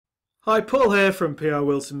Hi, Paul here from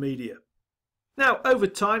prwilsonmedia. Now, over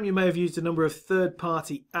time you may have used a number of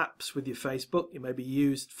third-party apps with your Facebook. You maybe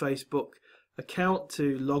used Facebook account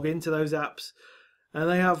to log into those apps, and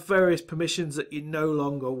they have various permissions that you no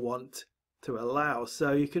longer want to allow.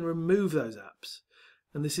 So you can remove those apps,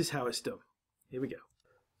 and this is how it's done. Here we go.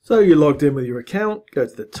 So you're logged in with your account. Go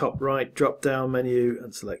to the top right drop-down menu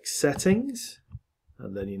and select Settings,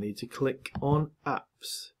 and then you need to click on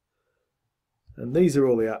Apps. And these are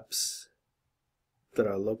all the apps that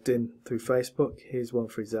are logged in through Facebook. Here's one,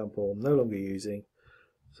 for example, I'm no longer using.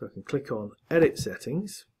 So I can click on Edit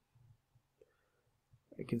Settings.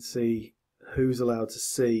 You can see who's allowed to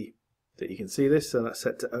see that you can see this. So that's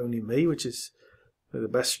set to only me, which is the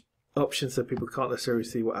best option so people can't necessarily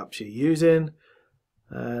see what apps you're using.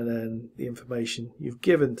 And then the information you've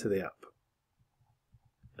given to the app.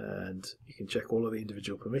 And you can check all of the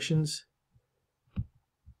individual permissions.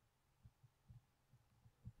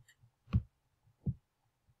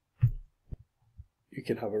 You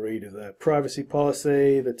can have a read of their privacy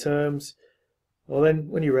policy, the terms, or then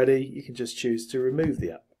when you're ready you can just choose to remove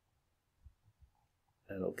the app,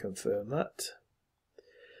 and it'll confirm that.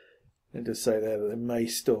 It does say there that they may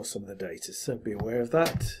store some of the data, so be aware of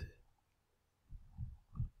that.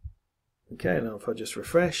 Okay, now if I just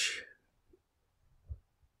refresh,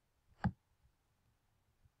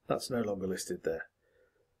 that's no longer listed there.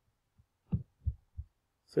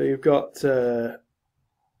 So you've got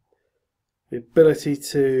the ability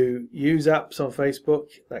to use apps on Facebook.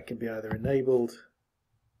 That can be either enabled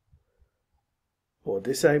or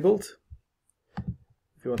disabled.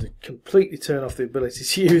 If you want to completely turn off the ability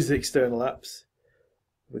to use the external apps,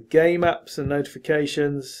 with game apps and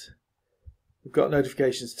notifications, we've got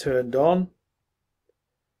notifications turned on.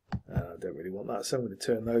 I don't really want that, so I'm going to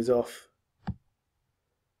turn those off.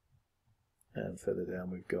 And further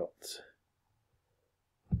down we've got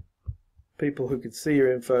people who can see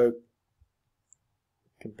your info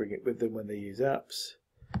can bring it with them when they use apps.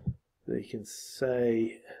 They can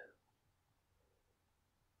say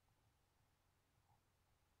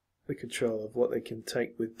the control of what they can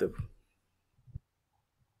take with them.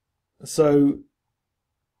 So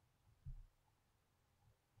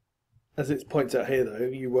as it points out here though,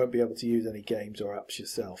 you won't be able to use any games or apps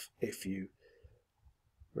yourself if you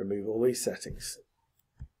remove all these settings.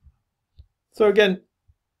 So again,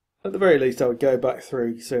 at the very least I would go back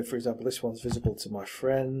through. So for example, this one's visible to my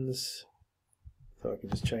friends, so I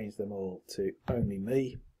can just change them all to only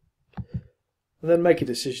me, and then make a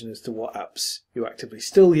decision as to what apps you actively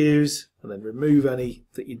still use, and then remove any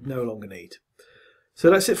that you no longer need.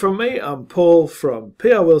 So that's it from me. I'm Paul from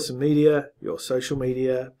prwilsonmedia, your social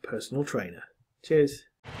media personal trainer. Cheers.